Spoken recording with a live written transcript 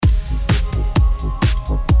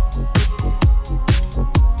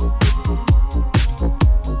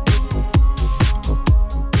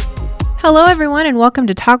Hello, everyone, and welcome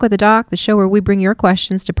to Talk with a Doc, the show where we bring your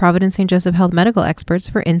questions to Providence St. Joseph Health medical experts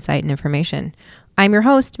for insight and information. I'm your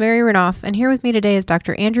host, Mary Renoff, and here with me today is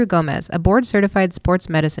Dr. Andrew Gomez, a board-certified sports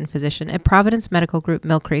medicine physician at Providence Medical Group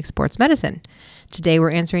Mill Creek Sports Medicine. Today,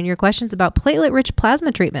 we're answering your questions about platelet-rich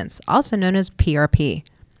plasma treatments, also known as PRP.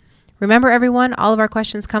 Remember, everyone, all of our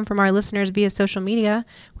questions come from our listeners via social media.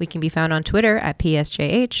 We can be found on Twitter at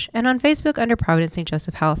PSJH and on Facebook under Providence St.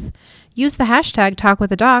 Joseph Health. Use the hashtag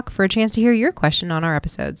 #TalkWithADoc for a chance to hear your question on our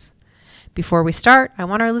episodes. Before we start, I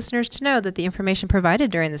want our listeners to know that the information provided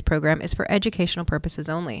during this program is for educational purposes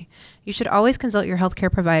only. You should always consult your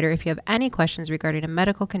healthcare provider if you have any questions regarding a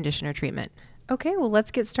medical condition or treatment. Okay, well, let's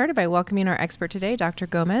get started by welcoming our expert today, Dr.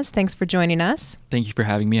 Gomez. Thanks for joining us. Thank you for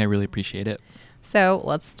having me. I really appreciate it. So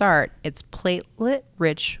let's start. It's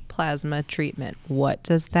platelet-rich plasma treatment. What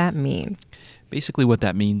does that mean? Basically what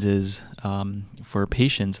that means is for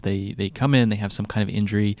patients, they come in, they have some kind of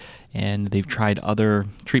injury, and they've tried other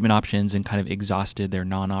treatment options and kind of exhausted their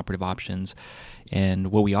non-operative options.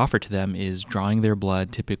 And what we offer to them is drawing their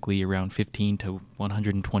blood, typically around 15 to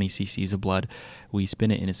 120 cc's of blood. We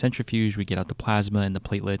spin it in a centrifuge, we get out the plasma and the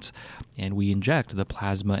platelets, and we inject the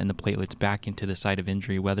plasma and the platelets back into the site of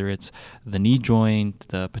injury, whether it's the knee joint,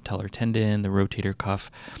 the patellar tendon, the rotator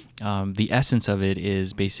cuff. The essence of it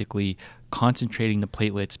is basically concentrating the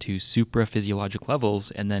platelets to supraphysiologic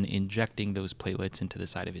levels and then injecting those platelets into the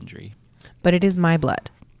site of injury. But it is my blood.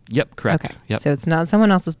 Yep, correct. Okay, Yep. so it's not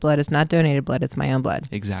someone else's blood, it's not donated blood, it's my own blood.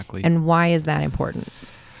 Exactly. And why is that important?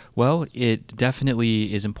 Well, it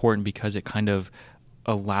definitely is important because it kind of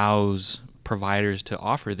allows providers to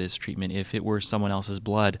offer this treatment. If it were someone else's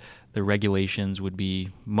blood, the regulations would be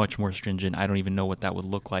much more stringent. I don't even know what that would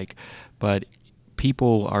look like. But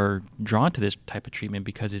people are drawn to this type of treatment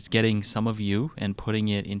because it's getting some of you and putting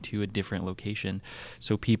it into a different location.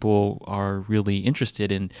 So people are really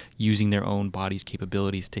interested in using their own body's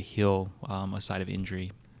capabilities to heal a site of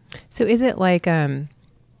injury. So is it like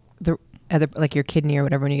like your kidney or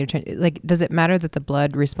whatever when you get like, does it matter that the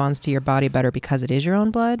blood responds to your body better because it is your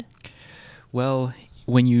own blood? Well,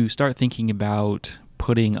 when you start thinking about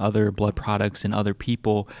putting other blood products in other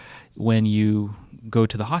people, when you go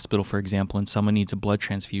to the hospital, for example, and someone needs a blood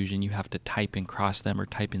transfusion, you have to type and cross them or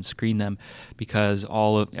type and screen them because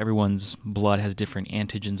everyone's blood has different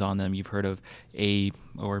antigens on them. You've heard of A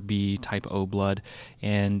or B type O blood,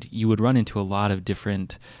 and you would run into a lot of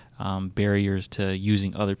different barriers to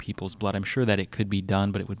using other people's blood. I'm sure that it could be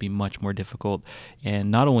done, but it would be much more difficult,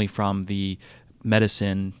 and not only from the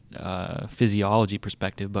medicine physiology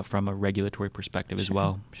perspective, but from a regulatory perspective as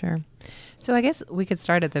well. Sure. So I guess we could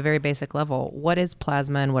start at the very basic level. What is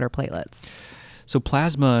plasma and what are platelets? So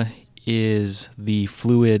plasma is the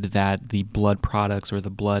fluid that the blood products or the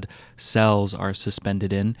blood cells are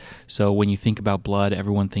suspended in. So when you think about blood,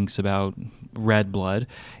 everyone thinks about red blood,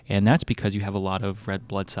 and that's because you have a lot of red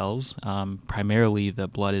blood cells. Primarily the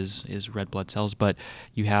blood is red blood cells, but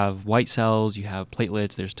you have white cells, you have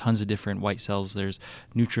platelets, there's tons of different white cells, there's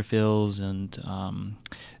neutrophils, and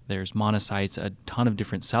there's monocytes, a ton of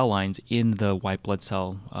different cell lines in the white blood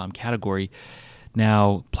cell category.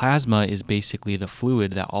 Now, plasma is basically the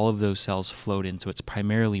fluid that all of those cells float in, so it's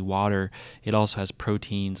primarily water. It also has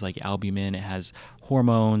proteins like albumin, it has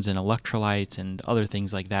hormones and electrolytes and other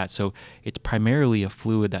things like that. So it's primarily a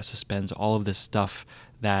fluid that suspends all of this stuff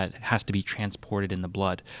that has to be transported in the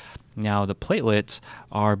blood. Now, the platelets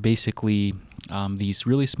are basically these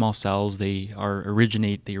really small cells. They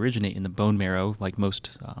originate in the bone marrow, like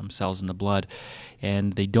most cells in the blood,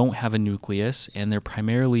 and they don't have a nucleus, and they're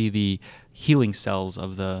primarily the healing cells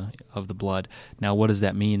of the blood. Now, what does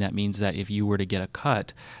that mean? That means that if you were to get a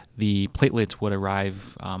cut, the platelets would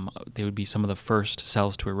arrive. They would be some of the first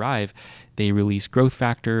cells to arrive. They release growth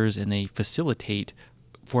factors, and they facilitate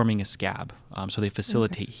forming a scab. So they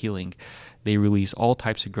facilitate healing. They release all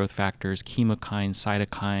types of growth factors, chemokines,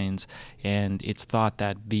 cytokines, and it's thought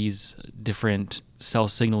that these different cell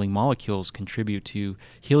signaling molecules contribute to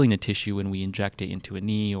healing the tissue when we inject it into a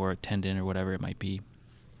knee or a tendon or whatever it might be.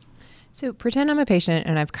 So pretend I'm a patient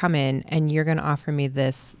and I've come in and you're going to offer me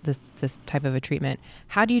this type of a treatment.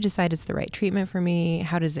 How do you decide it's the right treatment for me?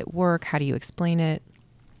 How does it work? How do you explain it?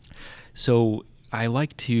 So I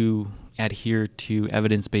like to adhere to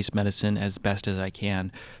evidence-based medicine as best as I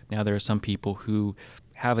can. Now, there are some people who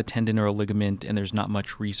have a tendon or a ligament and there's not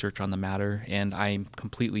much research on the matter, and I'm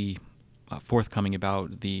completely forthcoming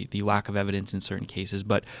about the lack of evidence in certain cases.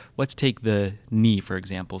 But let's take the knee, for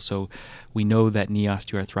example. So we know that knee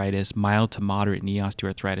osteoarthritis, mild to moderate knee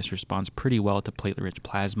osteoarthritis, responds pretty well to platelet-rich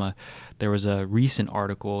plasma. There was a recent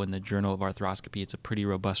article in the Journal of Arthroscopy, it's a pretty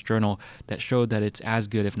robust journal, that showed that it's as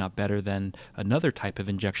good, if not better, than another type of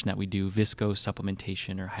injection that we do, visco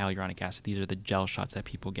supplementation or hyaluronic acid. These are the gel shots that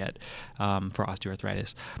people get for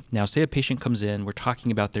osteoarthritis. Now, say a patient comes in, we're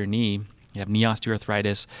talking about their knee, you have knee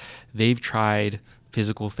osteoarthritis, they've tried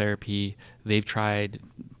physical therapy, they've tried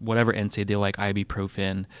whatever NSAID they like,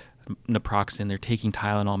 ibuprofen, naproxen, they're taking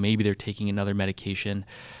Tylenol, maybe they're taking another medication,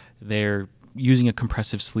 they're using a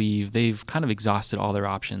compressive sleeve, they've kind of exhausted all their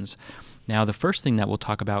options. Now, the first thing that we'll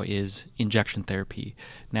talk about is injection therapy.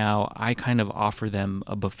 Now, I kind of offer them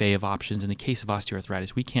a buffet of options. In the case of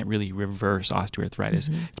osteoarthritis, we can't really reverse osteoarthritis.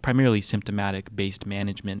 It's primarily symptomatic-based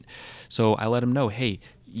management. So I let them know, hey,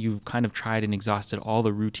 you've kind of tried and exhausted all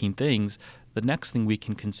the routine things. The next thing we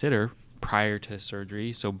can consider prior to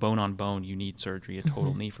surgery, so bone on bone, you need surgery, a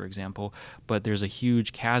total knee, for example, but there's a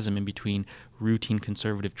huge chasm in between routine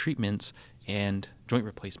conservative treatments and joint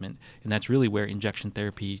replacement, and that's really where injection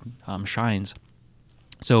therapy shines.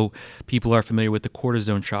 So people are familiar with the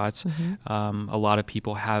cortisone shots. A lot of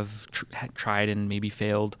people have tried and maybe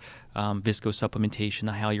failed visco supplementation,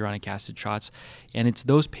 the hyaluronic acid shots. And it's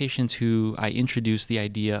those patients who I introduce the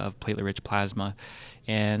idea of platelet-rich plasma.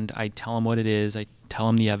 And I tell them what it is. I tell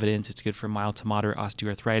them the evidence. It's good for mild to moderate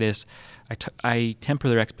osteoarthritis. I temper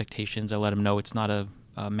their expectations. I let them know it's not a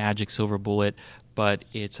magic silver bullet, but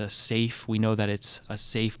it's a safe, we know that it's a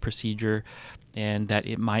safe procedure and that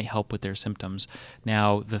it might help with their symptoms.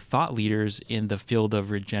 Now, the thought leaders in the field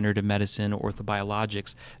of regenerative medicine,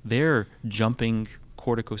 orthobiologics, they're jumping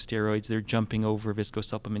corticosteroids, they're jumping over visco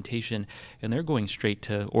supplementation, and they're going straight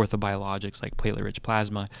to orthobiologics like platelet-rich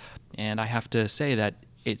plasma. And I have to say that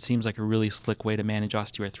it seems like a really slick way to manage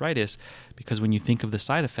osteoarthritis, because when you think of the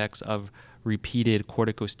side effects of repeated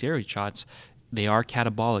corticosteroid shots, they are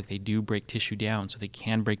catabolic. They do break tissue down, so they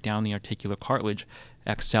can break down the articular cartilage,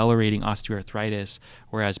 accelerating osteoarthritis,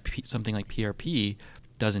 whereas something like PRP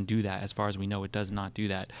doesn't do that. As far as we know, it does not do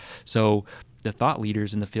that. So the thought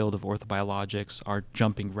leaders in the field of orthobiologics are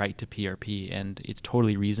jumping right to PRP, and it's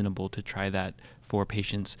totally reasonable to try that for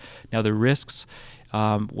patients. Now, the risks,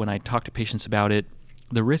 when I talk to patients about it,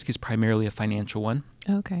 the risk is primarily a financial one.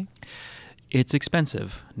 Okay. It's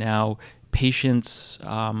expensive. Now, patients,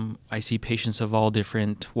 I see patients of all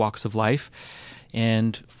different walks of life,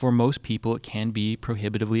 and for most people it can be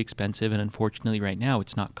prohibitively expensive, and unfortunately right now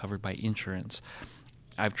it's not covered by insurance.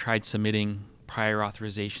 I've tried submitting prior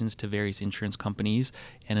authorizations to various insurance companies,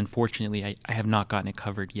 and unfortunately I have not gotten it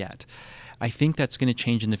covered yet. I think that's going to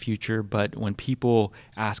change in the future, but when people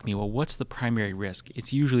ask me, well, what's the primary risk?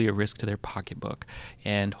 It's usually a risk to their pocketbook,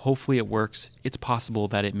 and hopefully it works. It's possible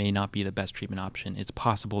that it may not be the best treatment option. It's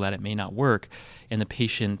possible that it may not work, and the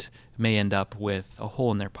patient may end up with a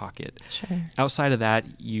hole in their pocket. Sure. Outside of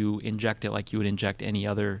that, you inject it like you would inject any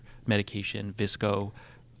other medication, visco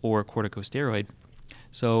or corticosteroid.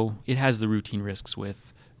 So it has the routine risks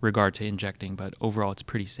with regard to injecting, but overall it's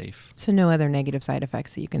pretty safe. So no other negative side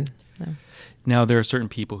effects that you can... No. Now, there are certain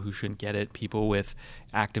people who shouldn't get it, people with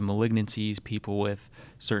active malignancies, people with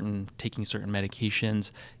taking certain medications.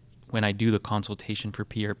 When I do the consultation for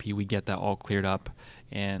PRP, we get that all cleared up,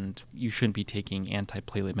 and you shouldn't be taking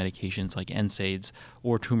antiplatelet medications like NSAIDs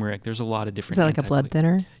or turmeric. There's a lot of different... Is that like a blood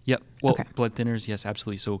thinner? Yep. Well, okay. Blood thinners, yes,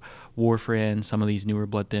 absolutely. So warfarin, some of these newer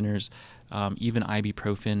blood thinners, even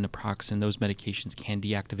ibuprofen, naproxen, those medications can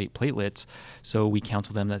deactivate platelets. So we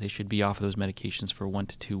counsel them that they should be off of those medications for 1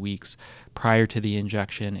 to 2 weeks prior to the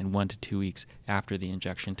injection and 1 to 2 weeks after the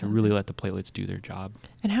injection to really let the platelets do their job.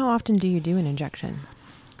 And how often do you do an injection?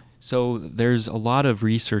 So there's a lot of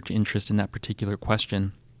research interest in that particular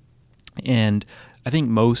question. And I think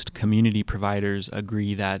most community providers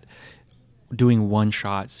agree that doing one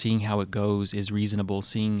shot, seeing how it goes is reasonable,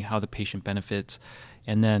 seeing how the patient benefits,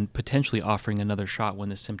 and then potentially offering another shot when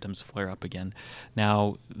the symptoms flare up again.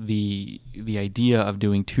 Now, the idea of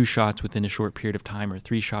doing 2 shots within a short period of time or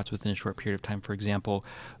 3 shots within a short period of time, for example,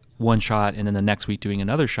 1 shot and then the next week doing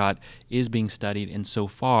another shot is being studied, and so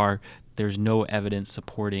far there's no evidence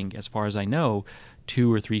supporting, as far as I know,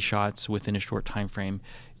 2 or 3 shots within a short time frame.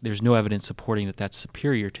 There's no evidence supporting that that's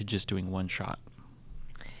superior to just doing 1 shot.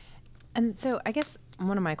 And so I guess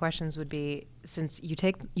one of my questions would be, since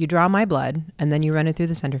you draw my blood and then you run it through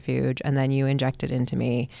the centrifuge and then you inject it into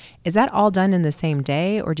me, is that all done in the same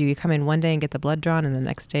day, or do you come in one day and get the blood drawn and the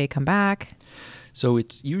next day come back? So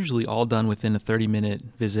it's usually all done within a 30-minute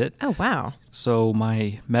visit. Oh, wow. So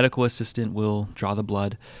my medical assistant will draw the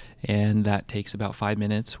blood, and that takes about 5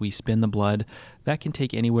 minutes. We spin the blood. That can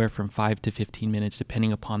take anywhere from 5 to 15 minutes,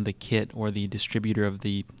 depending upon the kit or the distributor of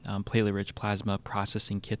the platelet-rich plasma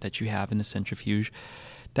processing kit that you have in the centrifuge.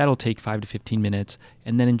 That'll take 5 to 15 minutes,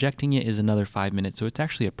 and then injecting it is another 5 minutes. So it's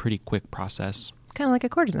actually a pretty quick process. Kind of like a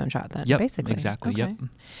cortisone shot then, Yep, basically. exactly, Okay. yep.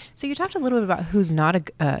 So you talked a little bit about who's not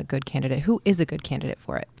a good candidate. Who is a good candidate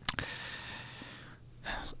for it?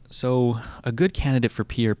 So a good candidate for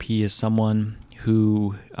PRP is someone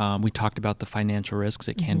who, we talked about the financial risks.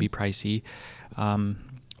 It can be pricey.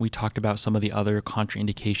 We talked about some of the other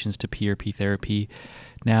contraindications to PRP therapy.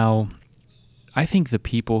 Now, I think the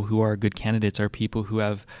people who are good candidates are people who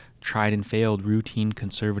have tried and failed routine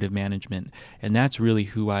conservative management. And that's really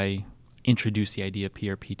who I introduce the idea of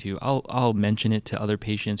PRP to. I'll mention it to other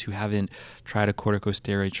patients who haven't tried a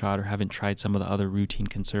corticosteroid shot or haven't tried some of the other routine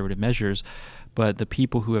conservative measures. But the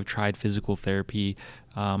people who have tried physical therapy,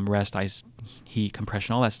 rest, ice, heat,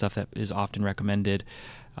 compression, all that stuff that is often recommended,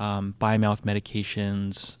 by-mouth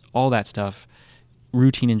medications, all that stuff,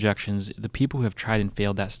 routine injections, the people who have tried and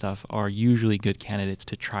failed that stuff are usually good candidates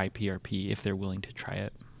to try PRP if they're willing to try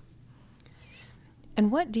it. And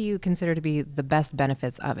what do you consider to be the best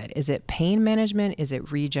benefits of it? Is it pain management? Is it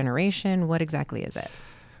regeneration? What exactly is it?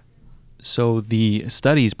 So the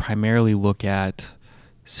studies primarily look at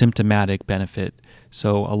symptomatic benefit.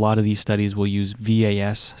 So a lot of these studies will use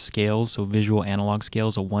VAS scales, so visual analog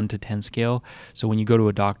scales, a 1 to 10 scale. So when you go to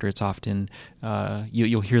a doctor, it's often,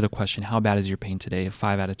 you'll hear the question, how bad is your pain today?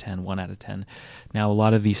 5 out of 10, 1 out of 10. Now, a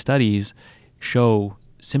lot of these studies show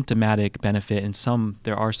symptomatic benefit, and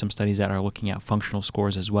there are some studies that are looking at functional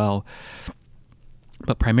scores as well.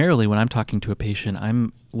 But primarily, when I'm talking to a patient,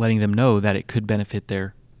 I'm letting them know that it could benefit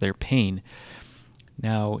their pain.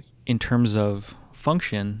 Now, in terms of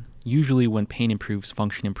function, usually when pain improves,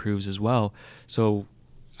 function improves as well. So,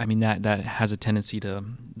 I mean, that has a tendency to,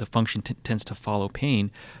 the function tends to follow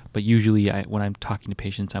pain, but usually when I'm talking to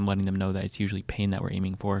patients, I'm letting them know that it's usually pain that we're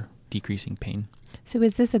aiming for, decreasing pain. So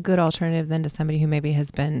is this a good alternative then to somebody who maybe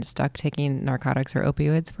has been stuck taking narcotics or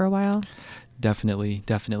opioids for a while?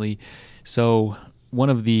 Definitely. So one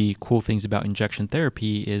of the cool things about injection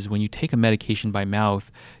therapy is when you take a medication by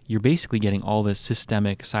mouth, you're basically getting all the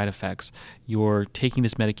systemic side effects. You're taking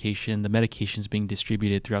this medication, the medication's being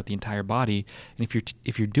distributed throughout the entire body. And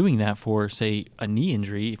if you're doing that for, say, a knee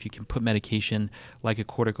injury, if you can put medication like a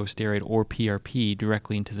corticosteroid or PRP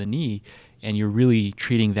directly into the knee, and you're really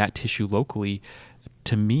treating that tissue locally,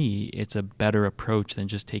 to me, it's a better approach than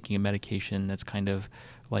just taking a medication that's kind of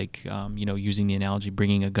like, using the analogy,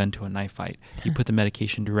 bringing a gun to a knife fight. You put the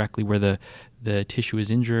medication directly where the tissue is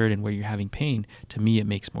injured and where you're having pain. To me, it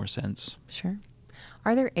makes more sense. Sure.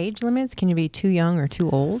 Are there age limits? Can you be too young or too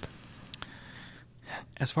old?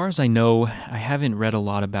 As far as I know, I haven't read a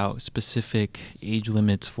lot about specific age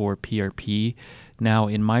limits for PRP. Now,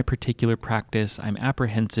 in my particular practice, I'm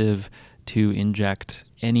apprehensive to inject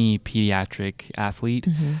any pediatric athlete.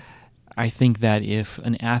 I think that if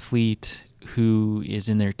an athlete who is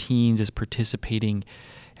in their teens is participating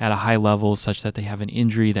at a high level such that they have an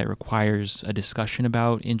injury that requires a discussion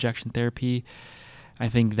about injection therapy, I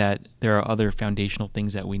think that there are other foundational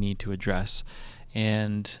things that we need to address.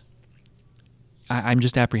 And I'm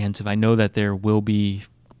just apprehensive. I know that there will be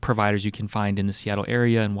providers you can find in the Seattle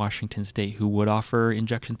area and Washington State who would offer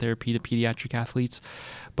injection therapy to pediatric athletes,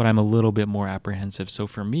 but I'm a little bit more apprehensive. So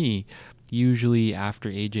for me, usually after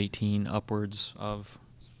age 18, upwards of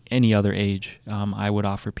any other age, I would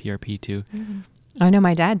offer PRP to. I know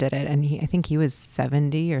my dad did it, and I think he was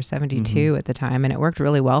 70 or 72 at the time, and it worked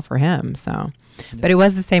really well for him. So, but it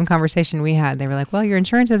was the same conversation we had. They were like, well, your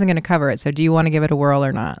insurance isn't going to cover it, so do you want to give it a whirl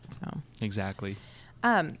or not? So Exactly.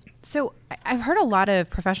 So I've heard a lot of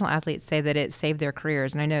professional athletes say that it saved their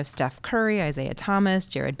careers. And I know Steph Curry, Isaiah Thomas,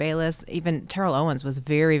 Jared Bayless, even Terrell Owens was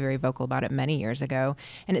very, very vocal about it many years ago.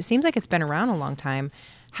 And it seems like it's been around a long time.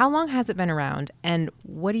 How long has it been around? And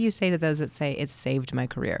what do you say to those that say it saved my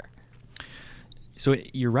career? So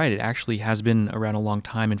you're right. It actually has been around a long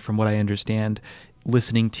time. And from what I understand,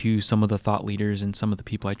 listening to some of the thought leaders and some of the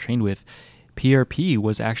people I trained with, PRP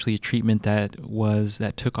was actually a treatment that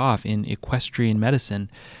took off in equestrian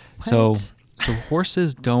medicine. So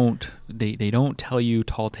horses don't tell you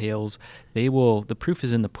tall tales. The proof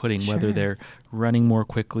is in the pudding, whether they're running more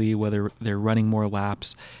quickly, whether they're running more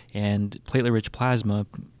laps, and platelet-rich plasma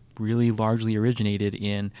really largely originated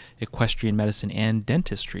in equestrian medicine and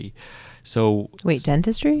dentistry. So wait,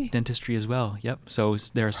 dentistry? Dentistry as well. Yep. So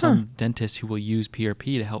there are some dentists who will use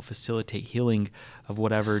PRP to help facilitate healing of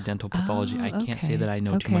whatever dental pathology. I can't say that I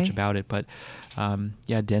know too much about it, but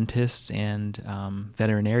dentists and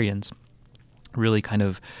veterinarians really kind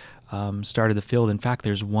of started the field. In fact,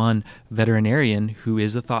 there's one veterinarian who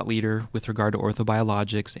is a thought leader with regard to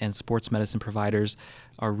orthobiologics, and sports medicine providers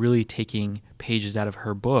are really taking pages out of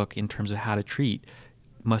her book in terms of how to treat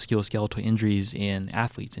musculoskeletal injuries in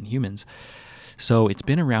athletes and humans. So it's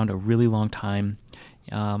been around a really long time.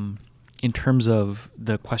 In terms of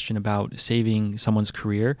the question about saving someone's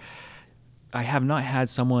career, I have not had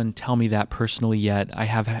someone tell me that personally yet.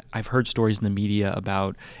 I've heard stories in the media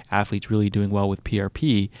about athletes really doing well with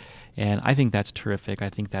PRP, and I think that's terrific. I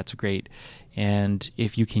think that's great. And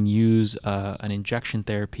if you can use an injection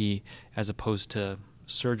therapy as opposed to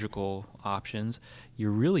surgical options,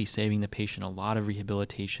 you're really saving the patient a lot of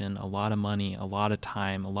rehabilitation, a lot of money, a lot of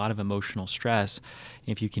time, a lot of emotional stress. And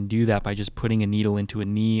if you can do that by just putting a needle into a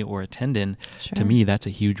knee or a tendon, to me, that's a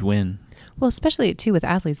huge win. Well, especially too with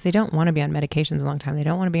athletes, they don't want to be on medications a long time. They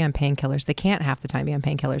don't want to be on painkillers. They can't half the time be on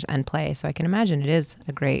painkillers and play. So I can imagine it is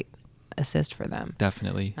a great assist for them.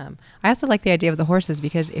 Definitely. I also like the idea of the horses,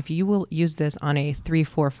 because if you will use this on a $3,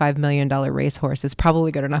 $4, $5 million racehorse, it's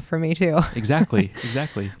probably good enough for me too. Exactly.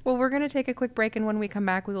 Well, we're going to take a quick break, and when we come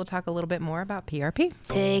back, we will talk a little bit more about PRP.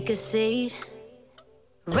 Take a seat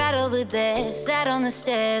right over there, sat on the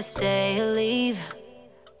stairs, stay or leave.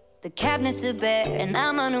 The cabinets are bare and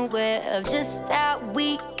I'm unaware of just how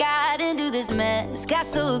we got into this mess. Got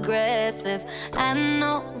so aggressive. I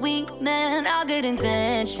know we meant all good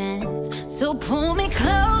intentions. So pull me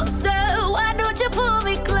closer. Why don't you pull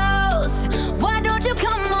me close? Why don't you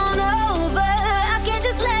come on over? I can't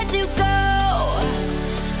just let you go.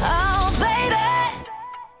 Oh, baby,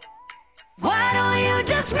 why don't you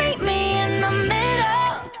just meet me in the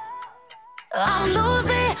middle? I'm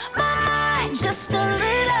losing my mind just a little.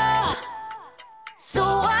 So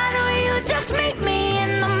why don't you just meet me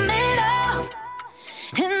in the middle?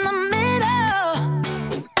 In the middle.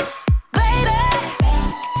 Baby,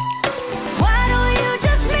 why don't you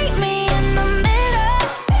just meet me in the middle?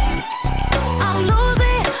 I'm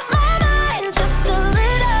losing my mind just a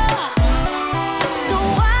little. So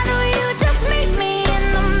why don't you just meet me in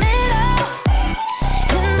the middle?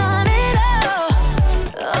 In the middle.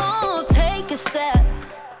 Oh, take a step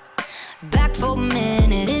back for a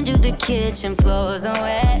minute into the kitchen, floors are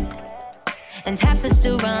wet and taps are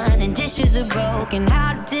still running, dishes are broken.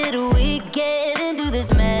 How did we get into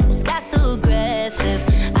this mess? Got so aggressive.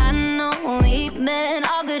 I know we meant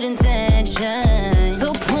all good intentions.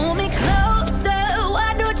 So pull me closer.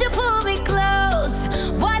 Why don't you pull me close?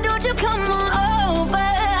 Why don't you come on over?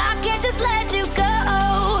 I can't just let you go.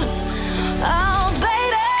 Oh,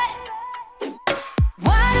 baby,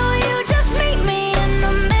 why don't you just meet me in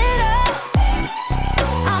the middle?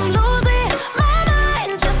 I'm losing my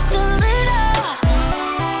mind just a little.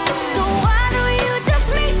 So why don't you just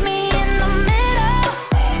meet me in the middle?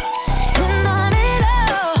 In the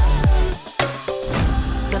middle.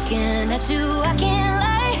 Looking at you, I can't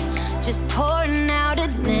lie. Just pouring out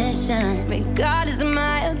admission, regardless of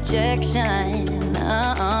my objection.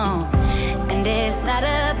 Oh, and it's not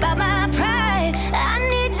about my pride. I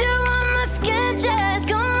need you on my skin, just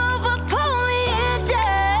come over, pull me in,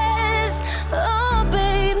 just. Oh,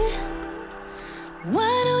 baby,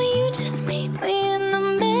 why don't you just meet me in the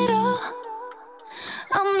middle?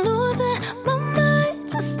 I'm losing my mind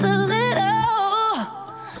just a little.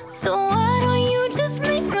 So why don't you just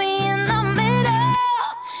meet me in the middle?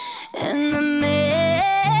 In the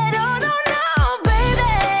middle, no,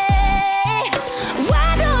 baby. Why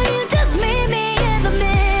don't you just meet me in the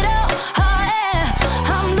middle? Oh, yeah.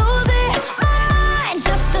 I'm losing my mind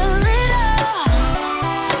just a little.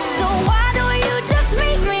 So why don't you just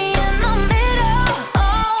meet me in the middle?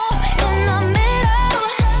 Oh, in the middle.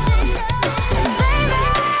 Baby,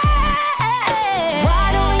 why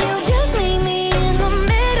don't you just meet me in the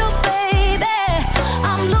middle, baby?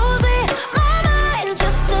 I'm losing my mind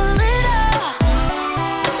just a little.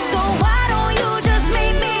 So why don't you just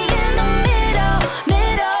meet me in the middle,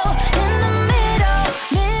 in the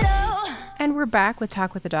middle. And we're back with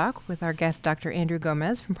Talk with the Doc with our guest, Dr. Andrew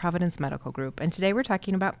Gomez from Providence Medical Group. And today we're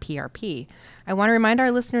talking about PRP. I want to remind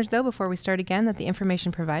our listeners, though, before we start again, that the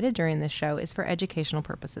information provided during this show is for educational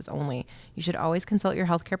purposes only. You should always consult your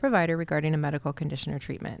healthcare provider regarding a medical condition or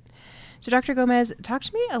treatment. So, Dr. Gomez, talk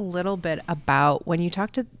to me a little bit about when you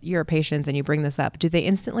talk to your patients and you bring this up, do they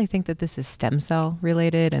instantly think that this is stem cell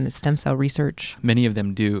related and it's stem cell research? Many of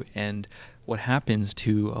them do. And what happens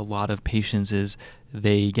to a lot of patients is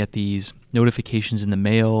they get these notifications in the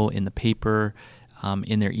mail, in the paper,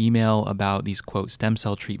 in their email about these, quote, stem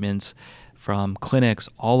cell treatments from clinics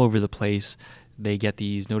all over the place. They get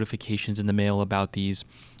these notifications in the mail about these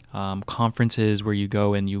conferences where you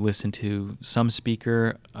go and you listen to some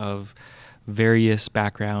speaker of various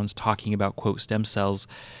backgrounds talking about, quote, stem cells.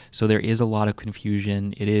 So there is a lot of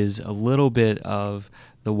confusion. It is a little bit of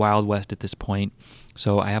the Wild West at this point.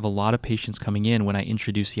 So I have a lot of patients coming in when I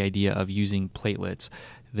introduce the idea of using platelets.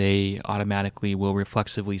 They automatically will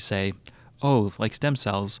reflexively say, oh, like stem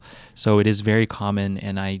cells. So it is very common,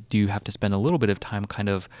 and I do have to spend a little bit of time kind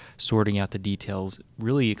of sorting out the details,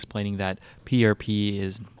 really explaining that PRP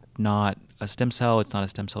is not a stem cell, it's not a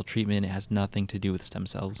stem cell treatment, it has nothing to do with stem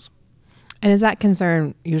cells. And is that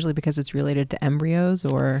concern usually because it's related to embryos,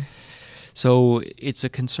 or? So it's a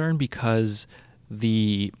concern because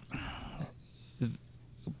the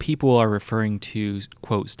people are referring to,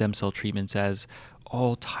 quote, stem cell treatments as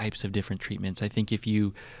all types of different treatments. I think if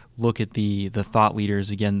you look at the thought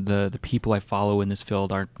leaders, again, the people I follow in this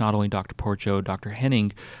field are not only Dr. Porcho, Dr.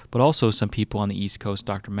 Henning, but also some people on the East Coast,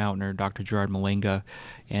 Dr. Mautner, Dr. Gerard Malenga,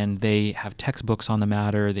 and they have textbooks on the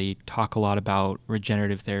matter. They talk a lot about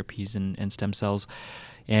regenerative therapies and stem cells.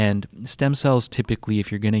 And stem cells, typically,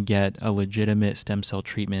 if you're going to get a legitimate stem cell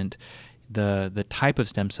treatment, the type of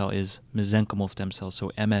stem cell is mesenchymal stem cells,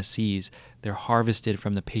 so MSCs. They're harvested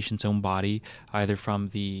from the patient's own body, either from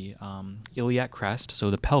the iliac crest, so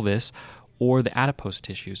the pelvis, or the adipose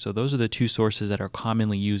tissue. So those are the two sources that are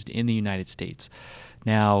commonly used in the United States.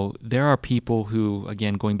 Now, there are people who,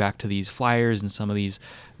 again, going back to these flyers and some of these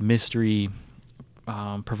mystery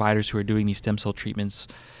providers who are doing these stem cell treatments,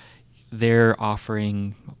 they're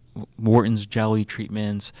offering Wharton's jelly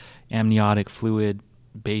treatments, amniotic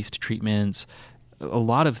fluid-based treatments, a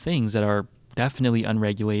lot of things that are definitely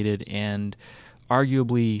unregulated and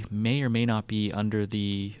arguably may or may not be under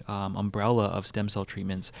the umbrella of stem cell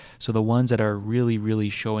treatments. So the ones that are really, really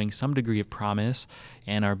showing some degree of promise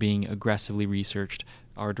and are being aggressively researched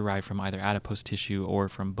are derived from either adipose tissue or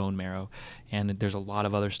from bone marrow. And there's a lot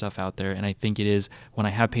of other stuff out there. And I think it is, when I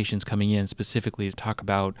have patients coming in specifically to talk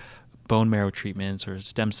about bone marrow treatments or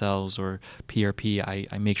stem cells or PRP,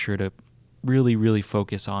 I make sure to really, really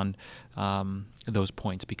focus on those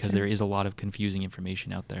points because there is a lot of confusing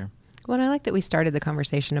information out there. Well, and I like that we started the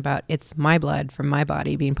conversation about it's my blood from my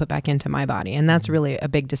body being put back into my body. And that's really a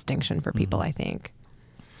big distinction for people, I think.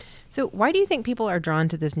 So why do you think people are drawn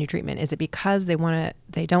to this new treatment? Is it because they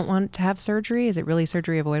don't want to have surgery? Is it really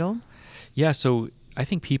surgery avoidal? Yeah, so I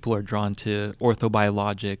think people are drawn to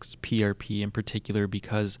orthobiologics, PRP in particular,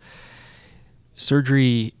 because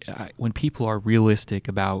surgery, when people are realistic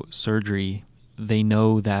about surgery, they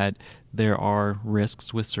know that there are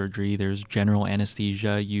risks with surgery. There's general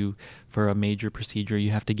anesthesia. For a major procedure,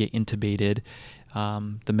 you have to get intubated.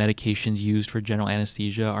 The medications used for general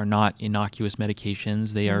anesthesia are not innocuous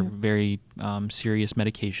medications. They are very serious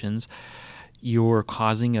medications. You're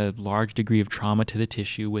causing a large degree of trauma to the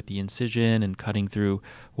tissue with the incision and cutting through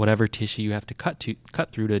whatever tissue you have to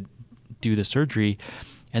cut through to do the surgery.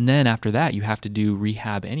 And then after that, you have to do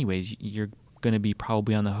rehab anyways. You're going to be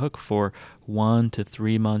probably on the hook for 1 to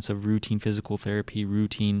 3 months of routine physical therapy,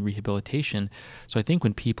 routine rehabilitation. So I think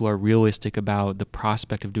when people are realistic about the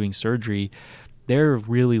prospect of doing surgery, they're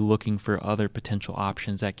really looking for other potential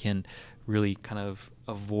options that can really kind of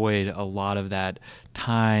avoid a lot of that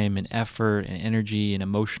time and effort and energy and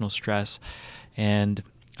emotional stress. And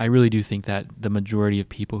I really do think that the majority of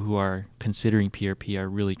people who are considering PRP are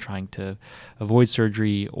really trying to avoid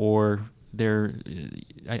surgery, or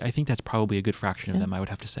I think that's probably a good fraction of them, I would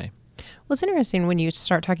have to say. Well, it's interesting when you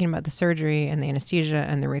start talking about the surgery and the anesthesia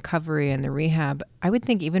and the recovery and the rehab. I would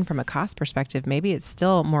think even from a cost perspective, maybe it's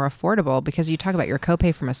still more affordable because you talk about your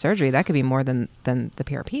copay from a surgery. That could be more than the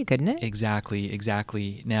PRP, couldn't it?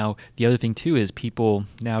 Exactly. Now, the other thing too is people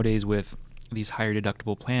nowadays with these higher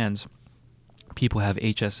deductible plans, people have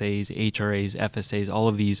HSAs, HRAs, FSAs, all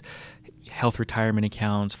of these health retirement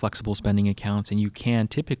accounts, flexible spending accounts, and you can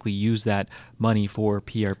typically use that money for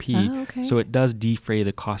PRP. Oh, okay. So it does defray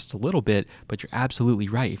the costs a little bit, but you're absolutely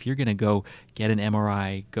right. If you're going to go get an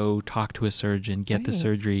MRI, go talk to a surgeon, get the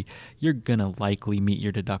surgery, you're going to likely meet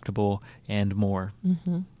your deductible and more.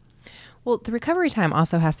 Mm-hmm. Well, the recovery time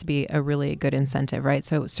also has to be a really good incentive, right?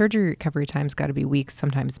 So surgery recovery time's got to be weeks,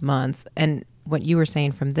 sometimes months. And what you were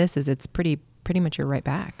saying from this is it's pretty much you're right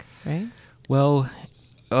back, right? Well,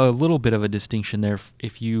 a little bit of a distinction there.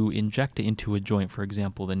 If you inject it into a joint, for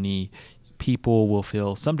example, the knee, people will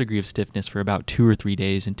feel some degree of stiffness for about 2 or 3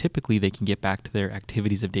 days, and typically they can get back to their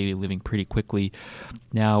activities of daily living pretty quickly.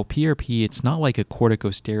 Now, PRP, it's not like a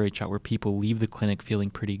corticosteroid shot where people leave the clinic feeling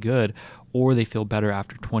pretty good or they feel better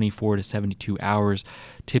after 24 to 72 hours.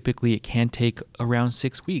 Typically, it can take around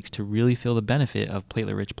 6 weeks to really feel the benefit of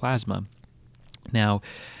platelet-rich plasma. Now,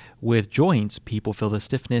 with joints, people feel the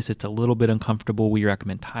stiffness. It's a little bit uncomfortable. We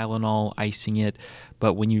recommend Tylenol, icing it.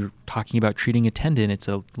 But when you're talking about treating a tendon, it's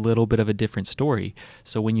a little bit of a different story.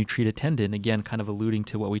 So when you treat a tendon, again, kind of alluding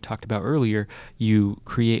to what we talked about earlier, you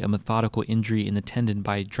create a methodical injury in the tendon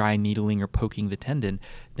by dry needling or poking the tendon.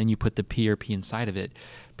 Then you put the PRP inside of it.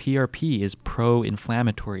 PRP is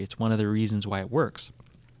pro-inflammatory. It's one of the reasons why it works.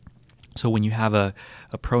 So when you have a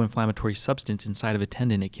pro-inflammatory substance inside of a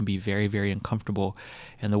tendon, it can be very, very uncomfortable.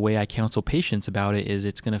 And the way I counsel patients about it is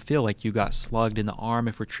it's going to feel like you got slugged in the arm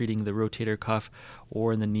if we're treating the rotator cuff,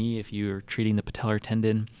 or in the knee if you're treating the patellar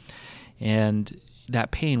tendon. And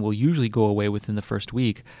that pain will usually go away within the first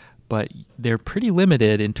week, but they're pretty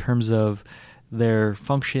limited in terms of their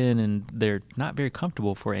function, and they're not very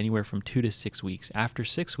comfortable for anywhere from 2 to 6 weeks. After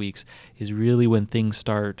 6 weeks is really when things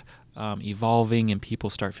start evolving and people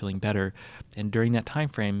start feeling better. And during that time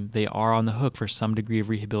frame, they are on the hook for some degree of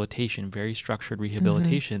rehabilitation, very structured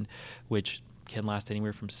rehabilitation, which can last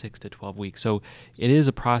anywhere from 6 to 12 weeks. So it is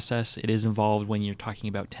a process. It is involved when you're talking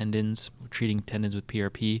about tendons, treating tendons with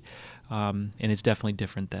PRP, and it's definitely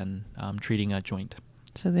different than treating a joint.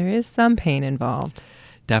 So there is some pain involved.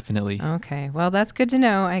 Definitely. Okay. Well, that's good to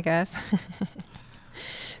know, I guess.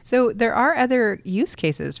 So there are other use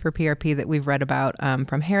cases for PRP that we've read about,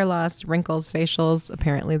 from hair loss, wrinkles, facials.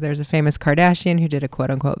 Apparently there's a famous Kardashian who did a quote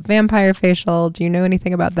unquote vampire facial. Do you know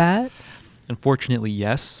anything about that? Unfortunately,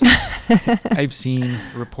 yes. I've seen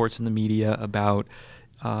reports in the media about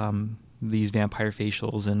these vampire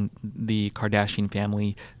facials and the Kardashian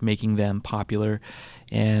family making them popular.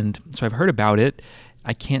 And so I've heard about it.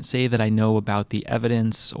 I can't say that I know about the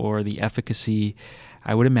evidence or the efficacy.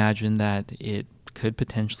 I would imagine that it could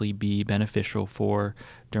potentially be beneficial for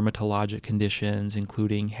dermatologic conditions,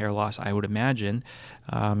 including hair loss, I would imagine,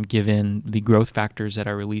 given the growth factors that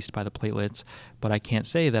are released by the platelets. But I can't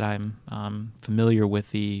say that I'm familiar with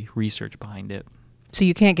the research behind it. So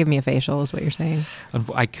you can't give me a facial is what you're saying?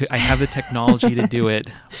 I have the technology to do it,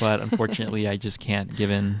 but unfortunately I just can't,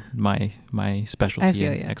 given my specialty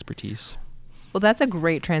and expertise. Well, that's a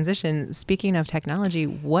great transition. Speaking of technology,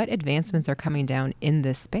 what advancements are coming down in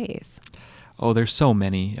this space? Oh, there's so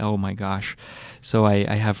many. Oh my gosh. So I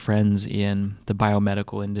have friends in the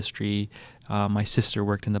biomedical industry. My sister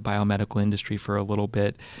worked in the biomedical industry for a little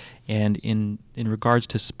bit. And in regards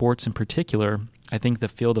to sports in particular, I think the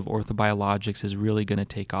field of orthobiologics is really going to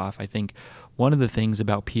take off. I think one of the things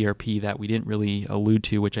about PRP that we didn't really allude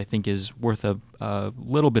to, which I think is worth a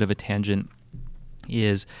little bit of a tangent,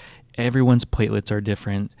 is everyone's platelets are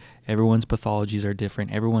different. Everyone's pathologies are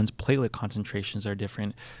different. Everyone's platelet concentrations are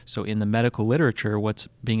different. So in the medical literature, what's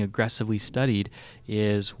being aggressively studied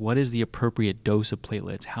is what is the appropriate dose of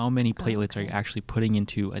platelets? How many platelets are you actually putting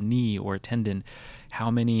into a knee or a tendon?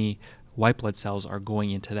 How many white blood cells are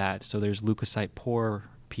going into that? So there's leukocyte-poor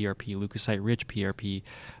PRP, leukocyte-rich PRP.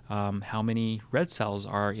 How many red cells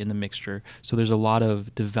are in the mixture? So there's a lot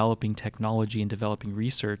of developing technology and developing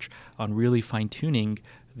research on really fine-tuning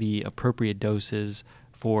the appropriate doses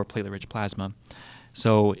for platelet-rich plasma.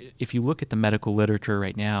 So if you look at the medical literature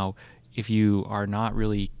right now, if you are not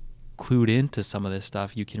really clued into some of this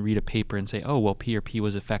stuff, you can read a paper and say, oh, well, PRP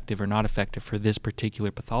was effective or not effective for this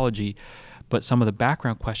particular pathology. But some of the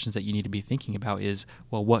background questions that you need to be thinking about is,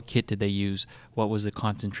 well, what kit did they use? What was the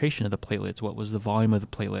concentration of the platelets? What was the volume of the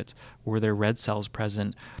platelets? Were there red cells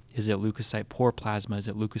present? Is it leukocyte-poor plasma? Is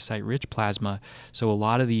it leukocyte-rich plasma? So a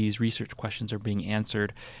lot of these research questions are being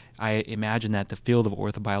answered. I imagine that the field of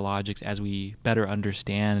orthobiologics, as we better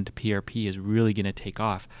understand PRP, is really going to take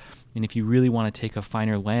off. And if you really want to take a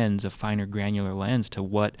finer lens, a finer granular lens to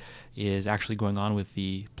what is actually going on with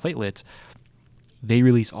the platelets, they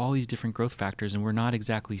release all these different growth factors, and we're not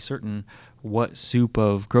exactly certain what soup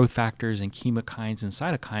of growth factors and chemokines and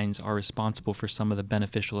cytokines are responsible for some of the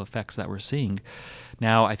beneficial effects that we're seeing.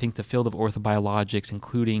 Now, I think the field of orthobiologics,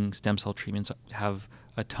 including stem cell treatments, have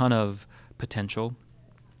a ton of potential.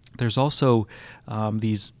 There's also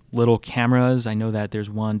these little cameras. I know that there's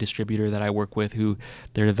one distributor that I work with who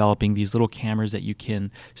they're developing these little cameras that you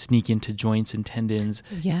can sneak into joints and tendons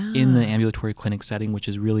in the ambulatory clinic setting, which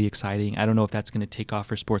is really exciting. I don't know if that's going to take off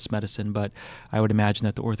for sports medicine, but I would imagine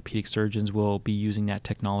that the orthopedic surgeons will be using that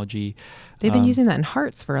technology. They've been using that in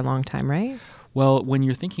hearts for a long time, right? Well, when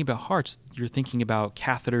you're thinking about hearts, you're thinking about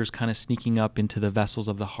catheters kind of sneaking up into the vessels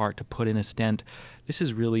of the heart to put in a stent. This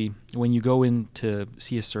is really, when you go in to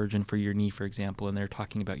see a surgeon for your knee, for example, and they're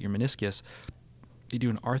talking about your meniscus, they do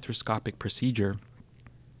an arthroscopic procedure.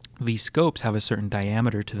 These scopes have a certain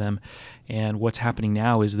diameter to them, and what's happening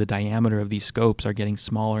now is the diameter of these scopes are getting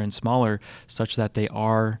smaller and smaller, such that they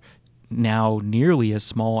are now nearly as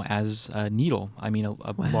small as a needle. I mean, a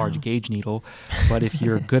Wow. large gauge needle. But if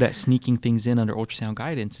you're good at sneaking things in under ultrasound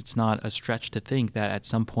guidance, it's not a stretch to think that at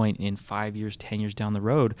some point in 5 years, 10 years down the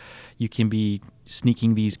road, you can be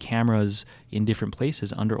sneaking these cameras in different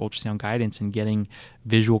places under ultrasound guidance and getting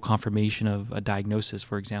visual confirmation of a diagnosis,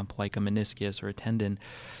 for example, like a meniscus or a tendon.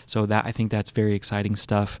 So that, I think that's very exciting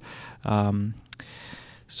stuff.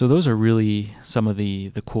 So those are really some of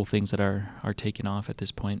the cool things that are taken off at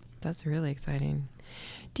this point. That's really exciting.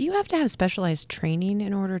 Do you have to have specialized training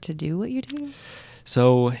in order to do what you do?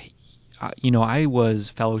 So, I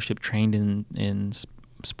was fellowship trained in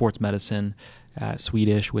sports medicine at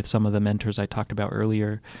Swedish with some of the mentors I talked about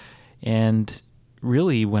earlier. And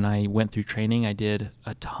really, when I went through training, I did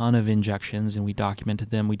a ton of injections and we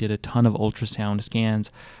documented them. We did a ton of ultrasound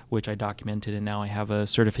scans, which I documented, and now I have a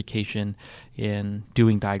certification in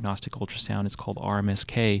doing diagnostic ultrasound. It's called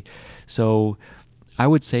RMSK. So I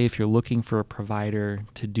would say if you're looking for a provider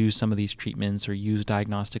to do some of these treatments or use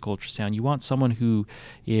diagnostic ultrasound, you want someone who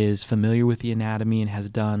is familiar with the anatomy and has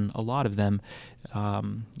done a lot of them.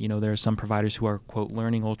 There are some providers who are, quote,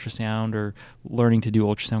 learning ultrasound or learning to do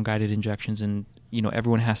ultrasound-guided injections, and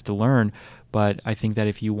everyone has to learn. But I think that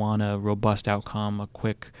if you want a robust outcome, a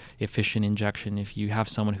quick, efficient injection, if you have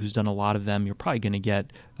someone who's done a lot of them, you're probably going to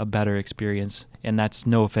get a better experience. And that's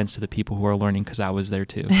no offense to the people who are learning, because I was there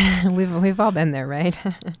too. We've all been there, right?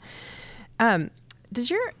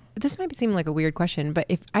 This might seem like a weird question, but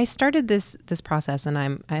if I started this process and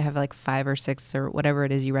I have like 5 or 6 or whatever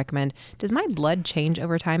it is you recommend, does my blood change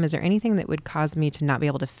over time? Is there anything that would cause me to not be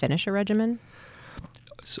able to finish a regimen?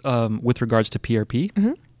 With regards to PRP?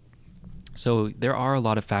 Mm-hmm. So there are a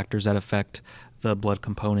lot of factors that affect the blood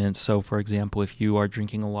components. So for example, if you are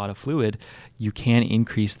drinking a lot of fluid, you can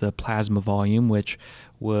increase the plasma volume, which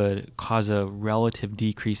would cause a relative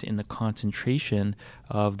decrease in the concentration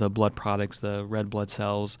of the blood products, the red blood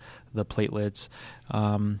cells, the platelets.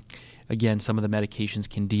 Again, some of the medications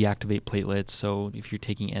can deactivate platelets. So if you're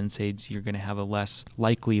taking NSAIDs, you're going to have a less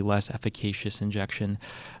efficacious injection.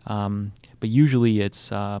 But usually it's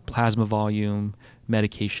plasma volume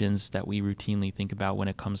medications that we routinely think about when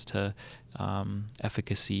it comes to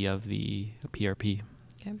efficacy of the PRP.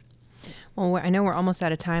 Okay. Well, I know we're almost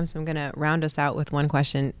out of time, so I'm going to round us out with one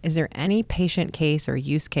question. Is there any patient case or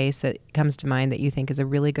use case that comes to mind that you think is a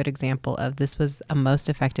really good example of this was a most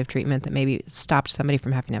effective treatment that maybe stopped somebody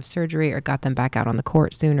from having to have surgery or got them back out on the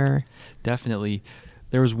court sooner? Definitely.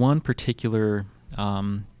 There was one particular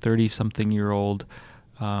 30-something-year-old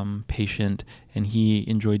patient, and he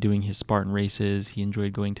enjoyed doing his Spartan races. He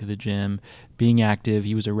enjoyed going to the gym, being active.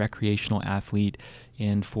 He was a recreational athlete,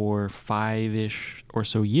 and for 5-ish or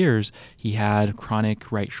so years, he had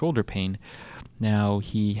chronic right shoulder pain. Now,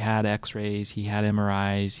 he had x-rays, he had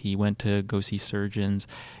MRIs, he went to go see surgeons,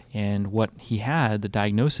 and what he had, the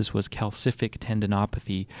diagnosis was calcific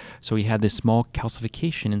tendinopathy. So he had this small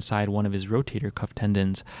calcification inside one of his rotator cuff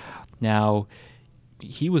tendons. Now,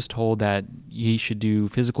 he was told that he should do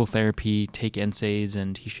physical therapy, take NSAIDs,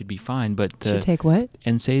 and he should be fine. But Should take what?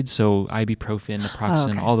 NSAIDs, so ibuprofen,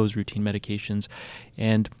 naproxen, all those routine medications.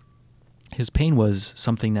 And his pain was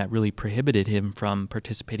something that really prohibited him from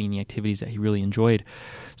participating in the activities that he really enjoyed.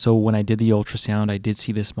 So when I did the ultrasound, I did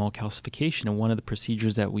see this small calcification, and one of the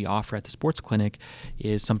procedures that we offer at the sports clinic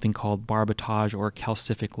is something called barbotage or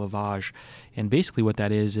calcific lavage. And basically what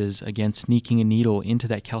that is again, sneaking a needle into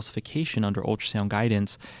that calcification under ultrasound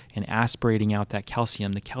guidance and aspirating out that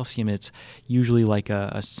calcium. The calcium, it's usually like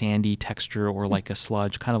a sandy texture or like a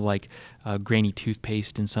sludge, kind of like grainy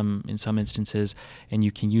toothpaste in some instances. And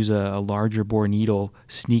you can use a larger bore needle,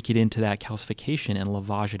 sneak it into that calcification and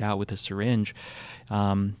lavage it out with a syringe.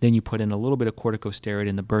 Then you put in a little bit of corticosteroid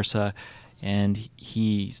in the bursa, and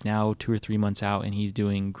he's now 2 or 3 months out, and he's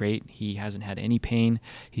doing great. He hasn't had any pain.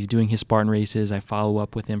 He's doing his Spartan races. I follow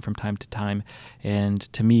up with him from time to time, and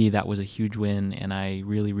to me, that was a huge win, and I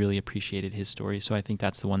really, really appreciated his story. So I think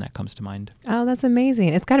that's the one that comes to mind. Oh, that's amazing.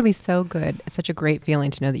 It's got to be so good. It's such a great feeling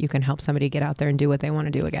to know that you can help somebody get out there and do what they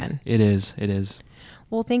want to do again. It is. It is.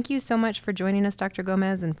 Well, thank you so much for joining us, Dr.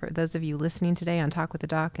 Gomez, and for those of you listening today on Talk with the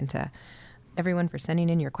Doc, and to everyone for sending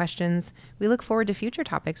in your questions. We look forward to future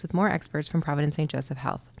topics with more experts from Providence St. Joseph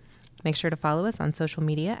Health. Make sure to follow us on social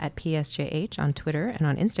media at PSJH on Twitter and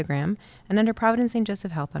on Instagram, and under Providence St.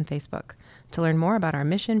 Joseph Health on Facebook. To learn more about our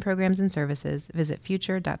mission, programs, and services, visit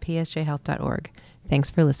future.psjhealth.org. Thanks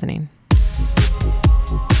for listening.